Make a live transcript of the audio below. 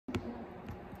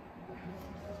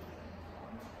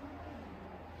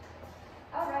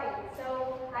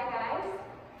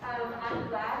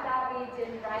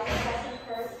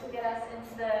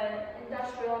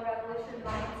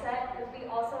mindset, because we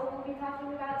also will be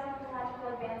talking about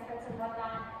technological advancements and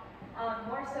whatnot,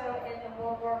 more so in the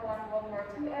World War I, World War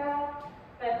II era,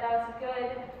 but that was a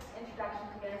good introduction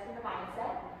to get us in the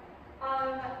mindset.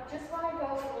 Just want to go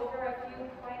over a few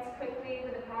points quickly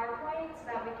with the PowerPoint so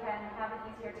that we can have an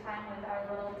easier time with our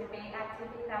little debate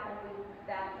activity that we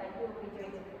will be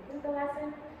doing to conclude the lesson.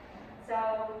 So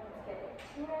let's get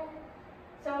into it.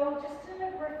 So just to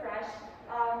refresh,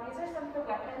 these are some of the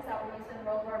weapons that were used in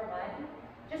World War I.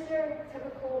 Just your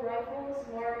typical rifles,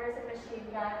 mortars, and machine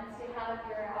guns. You have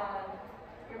your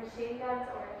machine guns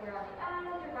over here on the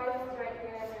end, your rifles right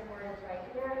here, and your mortars right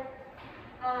here.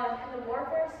 And the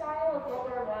warfare style of World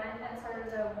War I and sort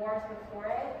of the wars before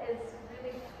it is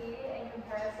really key in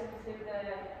comparison to the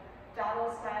battle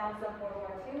styles of World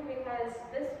War II, because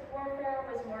this warfare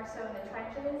was more so in the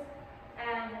trenches,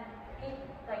 and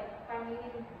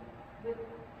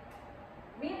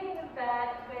meaning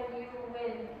that when you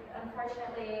would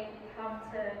unfortunately come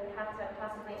to have to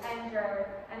possibly end your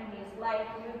enemy's life,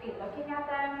 you would be looking at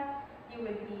them, you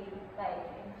would be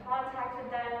in contact with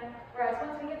them. Whereas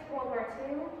once we get to World War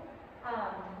II,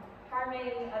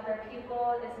 harming other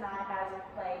people is not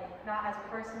as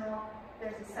personal.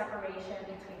 There's a separation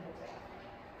between the two.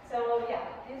 So yeah,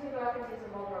 these are the weapons used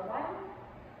in World War I.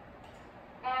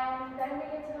 And then we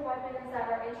get to the weapons that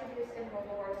are introduced in World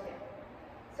War II.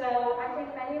 So I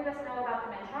think many of us know about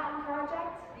the Manhattan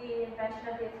Project, the invention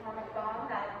of the atomic bomb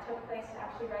that took place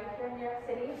actually right here in New York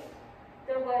City.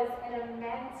 There was an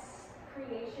immense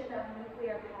creation of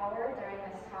nuclear power during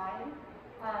this time,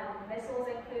 missiles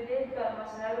included, but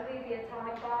most notably the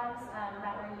atomic bombs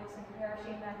that were used in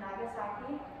Hiroshima and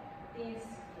Nagasaki. These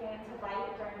came to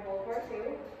light during World War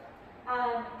II.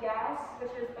 Gas,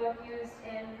 which was both used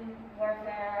in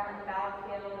warfare on the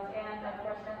battlefield and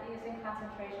unfortunately used in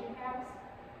concentration camps.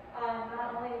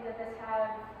 Not only did this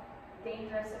have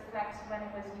dangerous effects when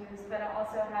it was used, but it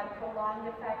also had prolonged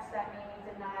effects that maybe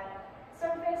did not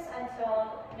surface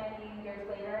until many years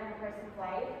later in a person's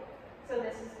life. So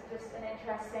this is just an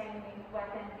interesting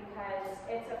weapon because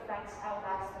its effects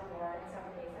outlast the war in some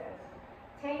cases.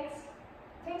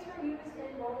 Tanks were used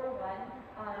in World War I.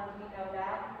 We know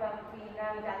that, but we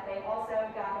know that they also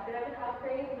got a bit of an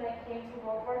upgrade when it came to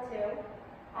World War II.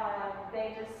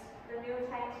 The new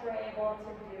tanks were able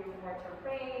to do more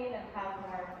terrain and have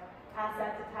more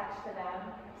assets attached to them.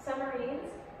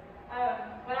 Submarines.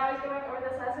 When I was going over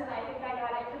this lesson, I think I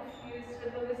got it confused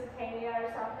with the Lusitania or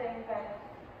something, but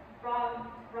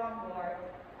wrong war.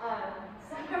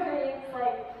 Submarines,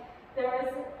 there was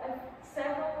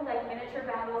several miniature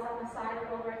battles on the side of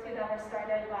World War II that were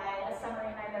started by a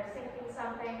submarine either sinking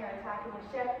something or attacking a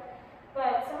ship.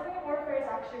 But submarine warfare is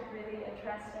actually really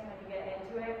interesting when you get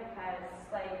into it because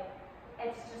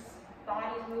it's just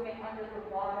bodies moving under the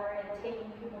water and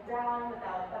taking people down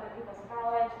without other people's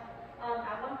knowledge.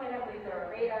 At one point, I believe there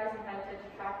were radars invented to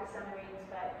track the submarines,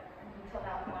 but until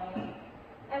that point.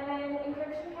 And then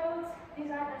encryption codes,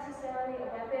 these aren't necessarily a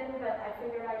weapon, but I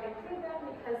figured I'd include them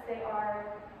because they are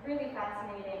really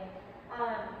fascinating.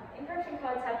 Encryption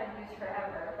codes have been used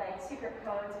forever, like secret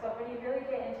codes, but when you really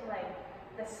get into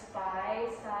the spy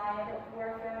side of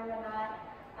warfare and whatnot,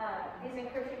 these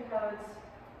encryption codes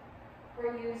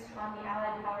were used on the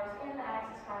Allied powers and the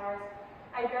Axis powers.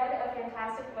 I read a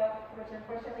fantastic book, which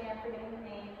unfortunately I'm forgetting the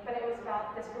name, but it was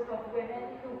about this group of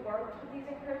women who worked with these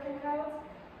encryption codes,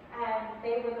 and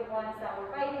they were the ones that were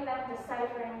writing them,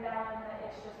 deciphering them.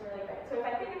 It's just really great. So if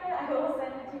I think of it, I will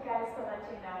send it to you guys to let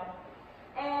you know.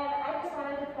 And I just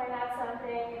wanted to point out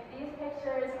something. These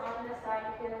pictures on the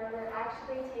side here were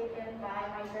actually taken by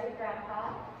my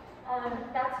great-grandpa.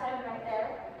 That's him right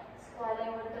there,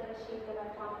 squatting with the machine gun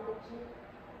on top of the Jeep.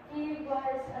 He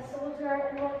was a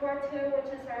soldier in World War II, which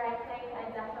is where I think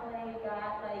I definitely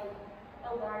got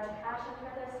a large passion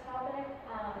for this topic.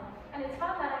 And it's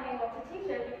fun that I'm able to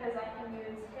teach it because I can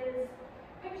use his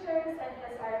pictures and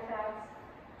his artifacts.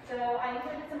 So I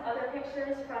included some other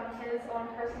pictures from his own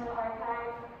personal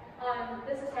archive.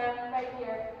 This is him right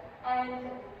here. And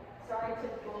sorry to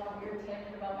go on a weird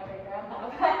tangent about my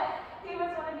great-grandpa, but he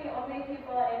was one of the only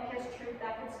people in his troop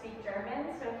that could speak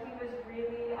German. So he was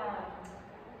really,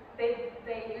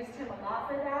 they used him a lot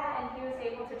for that, and he was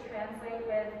able to translate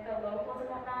with the locals and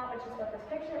whatnot, which is what this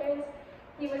picture is.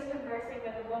 He was conversing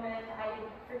with a woman. I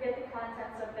forget the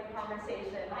contents of the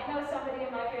conversation. I know somebody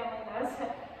in my family knows.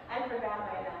 I forgot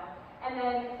right now. And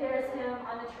then here's him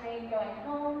on the train going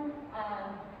home.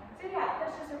 So yeah,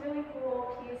 that's just a really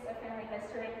cool piece of family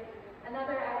history.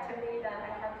 Another activity that I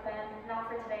have planned, not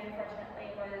for today unfortunately,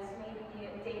 was maybe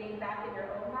dating back in your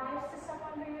own lives to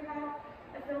someone who you have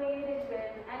affiliated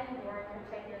with any war in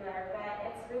particular, but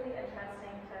it's really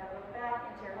interesting to look back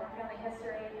into your own family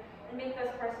history, and make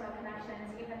those personal connections,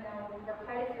 even though we're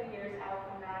quite a few years out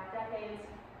from that, decades,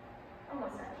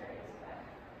 almost centuries.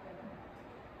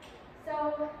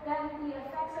 So then the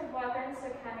effects of weapons,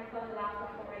 to kind of close it out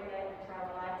before we get into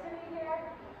our little activity here.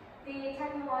 The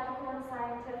technological and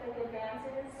scientific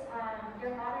advances,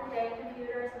 your modern day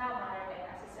computers, not modern day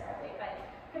necessarily, but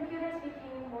computers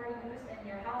became more used in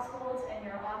your households and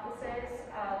your offices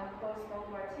post-World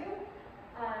War II.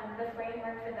 The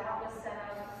framework for that was set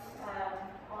up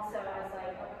also as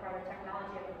like a part of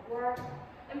technology of the war.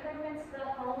 Improvements to the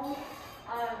home.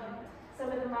 Some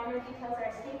of the minor details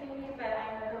are escaping me, but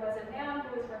I know there was a man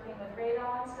who was working with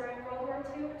radons during World War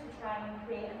II to try and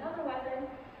create another weapon,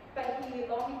 but he,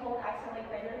 lo and behold, accidentally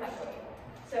created a microwave.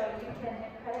 So you can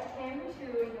credit him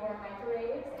to your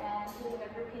microwaves and heating up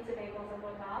your pizza bagels and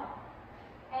whatnot.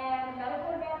 And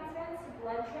medical advancements,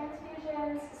 blood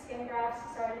transfusions, skin grafts,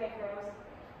 sorry to get gross,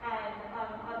 and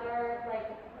other like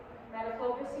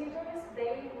medical procedures,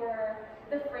 they were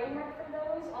the framework for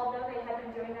those, although they had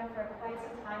been doing them for quite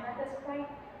some time at this point.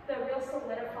 The real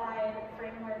solidified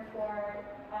framework for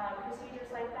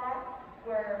procedures like that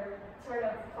were sort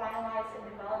of finalized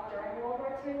and developed during World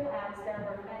War II, as there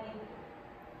were many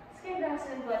skin grafts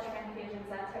and blood transfusions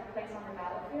that took place on the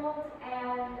battlefield.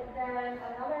 And then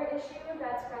another issue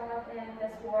that sprung up in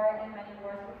this war and many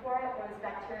wars before it was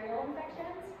bacterial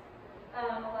infections.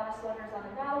 A lot of soldiers on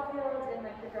the battlefield in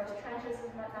like the gross trenches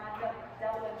and whatnot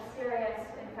dealt with serious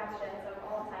infections of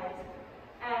all types.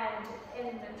 And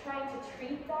in trying to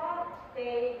treat that,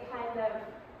 they kind of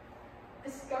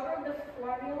discovered the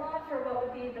formula for what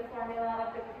would be the formula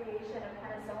of the creation of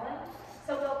penicillin.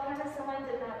 So though penicillin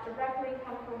did not directly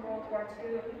come from World War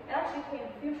II, it actually came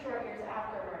a few short years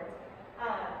afterwards.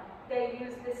 They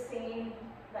used the same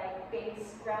like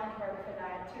base groundwork for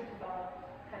that to develop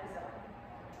penicillin.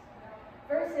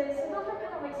 Versus, so those are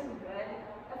kind of like some good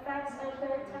effects of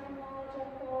the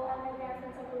technological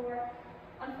advancements of the war.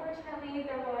 Unfortunately,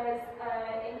 there was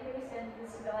an increase in the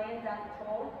civilian death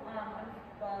toll.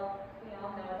 Well, we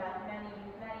all know that many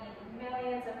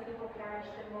millions of people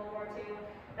perished in World War II.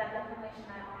 That definitely should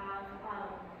not have.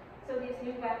 So these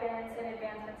new weapons and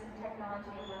advancements in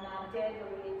technology and whatnot did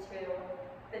lead to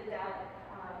the death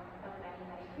of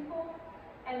many people.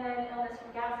 And then illness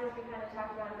from gases, we kind of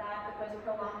talked about that, but those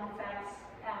prolonged effects,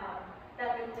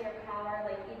 that nuclear power,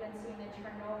 like even seen in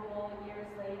Chernobyl years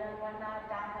later and whatnot,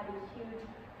 that had a huge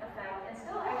effect and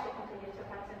still actually continues to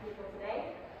affect some people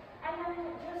today. And then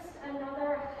just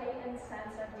another heightened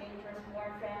sense of dangerous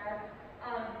warfare.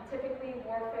 Typically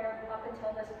warfare up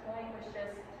until this point was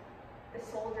just the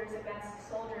soldiers against the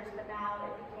soldiers, but now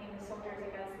it became the soldiers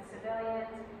against the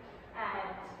civilians, and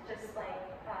just like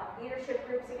leadership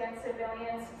groups against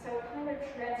civilians. So it kind of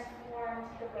transformed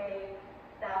the way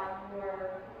that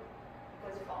war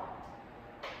was fought.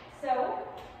 So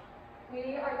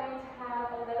we are going to have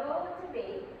a little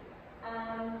debate.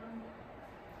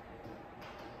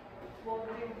 We'll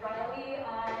do Riley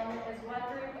as one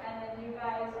group, and then you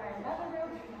guys are another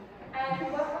group.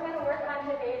 And what we're going to work on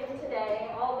debating today,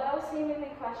 although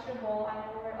seemingly questionable, I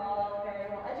know we're all very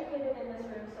well educated in this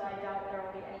room, so I doubt there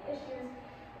will be any issues.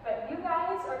 But you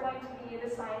guys are going to be the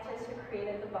scientists who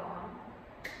created the bomb,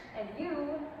 and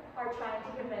you are trying to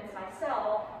convince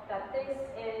myself that just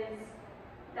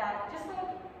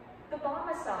like the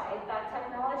bomb aside, that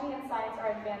technology and science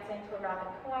are advancing to a rapid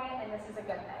point, and this is a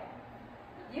good thing.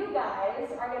 You guys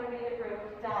are going to be the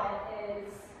group that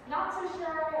is not so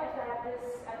sure if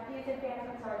these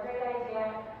advancements are a great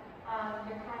idea.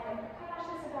 You're kind of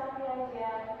cautious about the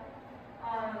idea.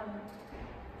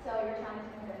 So you're trying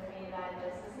to convince me that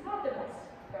this is not the best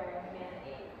for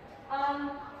humanity.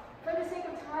 For the sake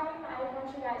of time, I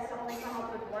want you guys to only come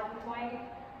up with one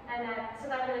point, and so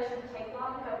that really shouldn't take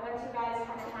long, but once you guys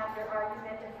kind of have your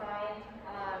argument defined,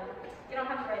 you don't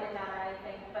have to write it down or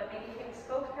anything, but maybe pick a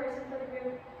spokesperson for the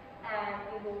group, and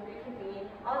we will reconvene.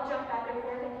 I'll jump back and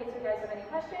forth in case you guys have any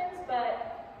questions,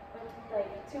 but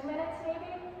like 2 minutes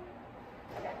maybe?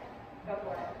 Okay, go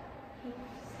for it.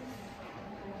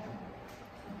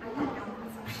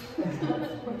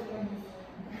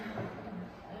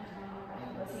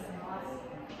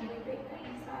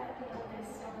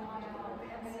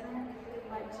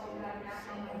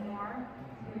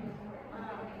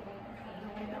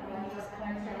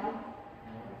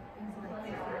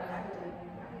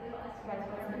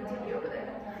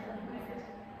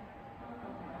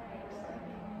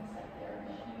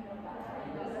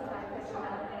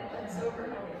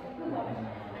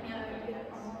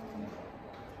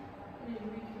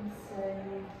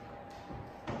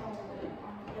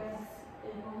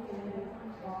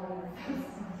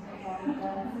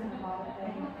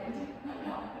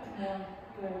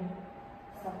 Good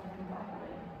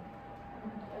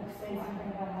say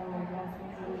something about how like last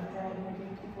week it was dry,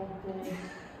 maybe people did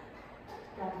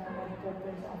got from it, but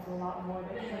there's also a lot more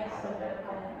that came out of it,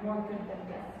 more good than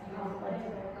bad.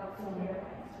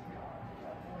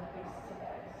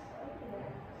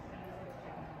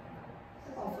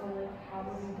 Also, like, how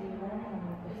do we learn all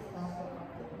of this stuff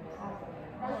happening?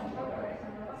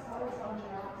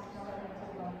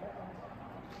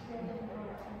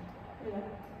 Yeah.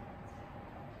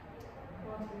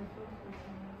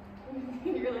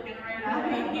 You're looking right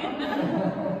at me.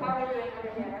 How are we doing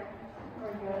over here?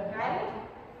 We're good. Right?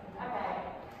 Okay.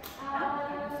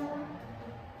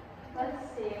 Let's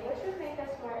see. Which would make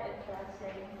us more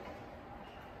interesting?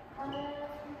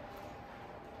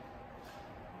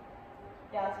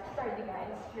 Yeah, let's start with you guys.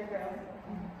 Your girl.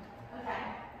 Okay.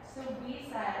 So we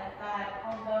said that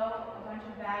although a bunch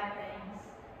of bad things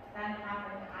then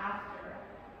happened after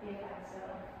the effects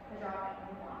of the dropping of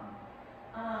the bomb,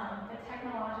 the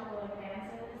technological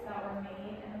advances that were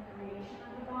made in the creation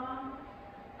of the bomb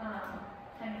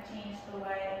kind of changed the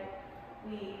way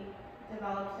we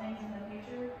develop things in the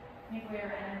future.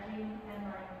 Nuclear energy and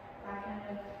like that kind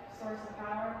of source of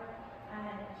power,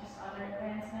 and just other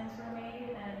advancements were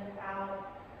made, and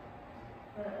without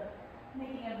the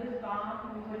making of this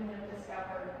bomb, we wouldn't have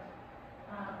discovered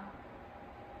a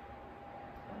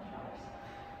bunch of other stuff.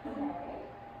 Okay.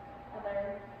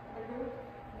 Other group?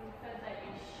 We said that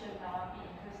you should not be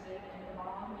interested in the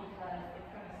bomb because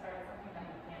it's going to start something that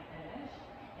we can't finish,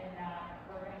 and that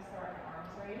we're going to start an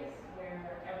arms race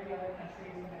where every other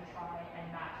country is going to try and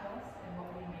match us in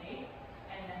what we make,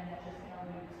 and then that's just going to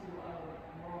lead to a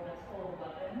world that's full of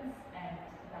weapons, and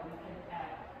that we could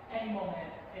at any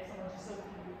moment, if someone just so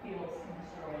feels, can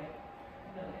destroy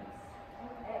millions.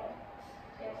 Okay.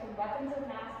 We have some weapons of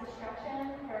mass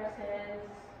destruction versus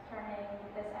turning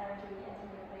this energy into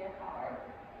nuclear power.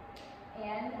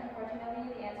 And unfortunately,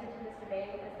 the answer to this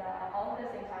debate is that all of those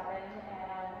things happen,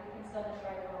 and we can still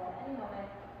destroy the world at any moment.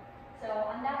 So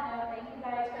on that note, thank you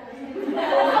guys for listening to this.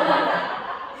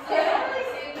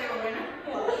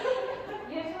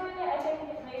 Usually, I think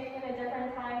maybe in a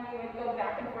different time we would go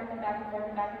back and forth and back and forth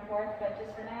and back and forth, but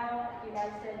just for now, you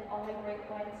guys did all the great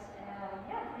points, and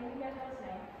yeah, thank you guys for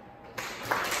listening.